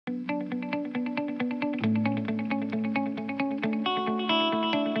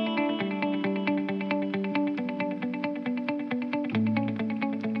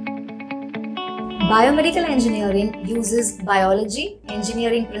Biomedical engineering uses biology,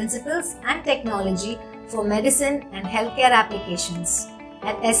 engineering principles and technology for medicine and healthcare applications.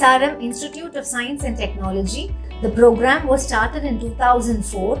 At SRM Institute of Science and Technology, the program was started in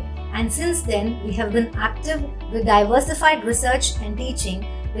 2004, and since then we have been active with diversified research and teaching,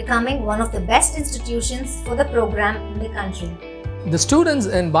 becoming one of the best institutions for the program in the country. The students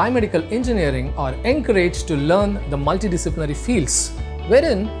in biomedical engineering are encouraged to learn the multidisciplinary fields,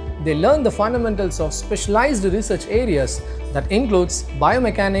 wherein they learn the fundamentals of specialized research areas that includes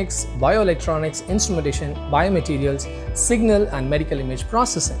biomechanics, bioelectronics, instrumentation, biomaterials, signal and medical image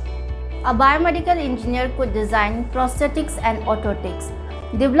processing. A biomedical engineer could design prosthetics and orthotics,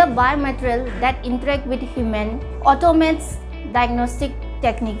 develop biomaterial that interact with human, automates diagnostic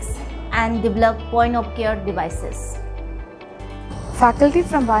techniques, and develop point-of-care devices. Faculty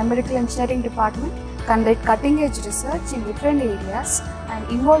from Biomedical Engineering Department conduct cutting-edge research in different areas and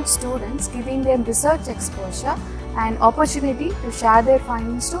involve students, giving them research exposure and opportunity to share their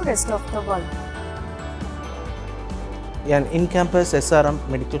findings to the rest of the world. An in-campus SRM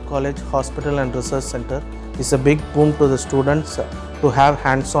Medical College Hospital and Research Center is a big boon to the students to have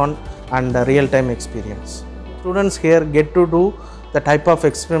hands-on and real-time experience. Students here get to do the type of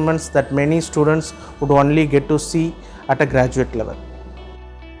experiments that many students would only get to see at a graduate level.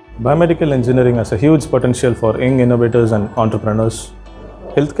 Biomedical engineering has a huge potential for young innovators and entrepreneurs.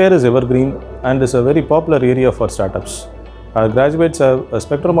 Healthcare is evergreen and is a very popular area for startups. Our graduates have a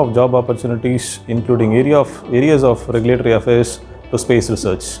spectrum of job opportunities, including areas of regulatory affairs to space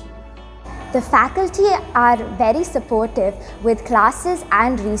research. The faculty are very supportive with classes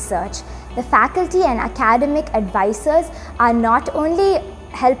and research. The faculty and academic advisors are not only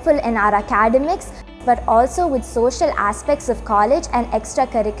helpful in our academics, but also with social aspects of college and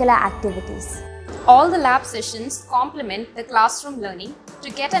extracurricular activities. All the lab sessions complement the classroom learning to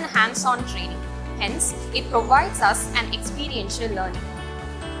get an hands-on training. Hence, it provides us an experiential learning.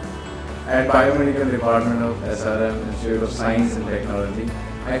 At Biomedical Department of SRM Institute of Science and Technology,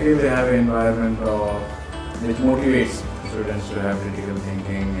 I feel they have an environment which motivates students to have critical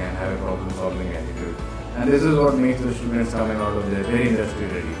thinking and have a problem-solving attitude. And this is what makes the students coming out of there very industry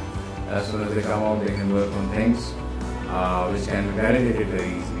ready. As soon as they come out, they can work on things which can be validated very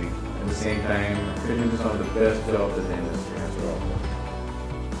easily. At the same time, fit into some of the best jobs that the industry has to offer.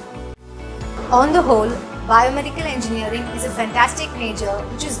 On the whole, biomedical engineering is a fantastic major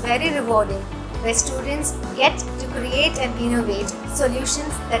which is very rewarding, where students get to create and innovate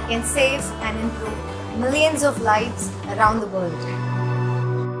solutions that can save and improve millions of lives around the world.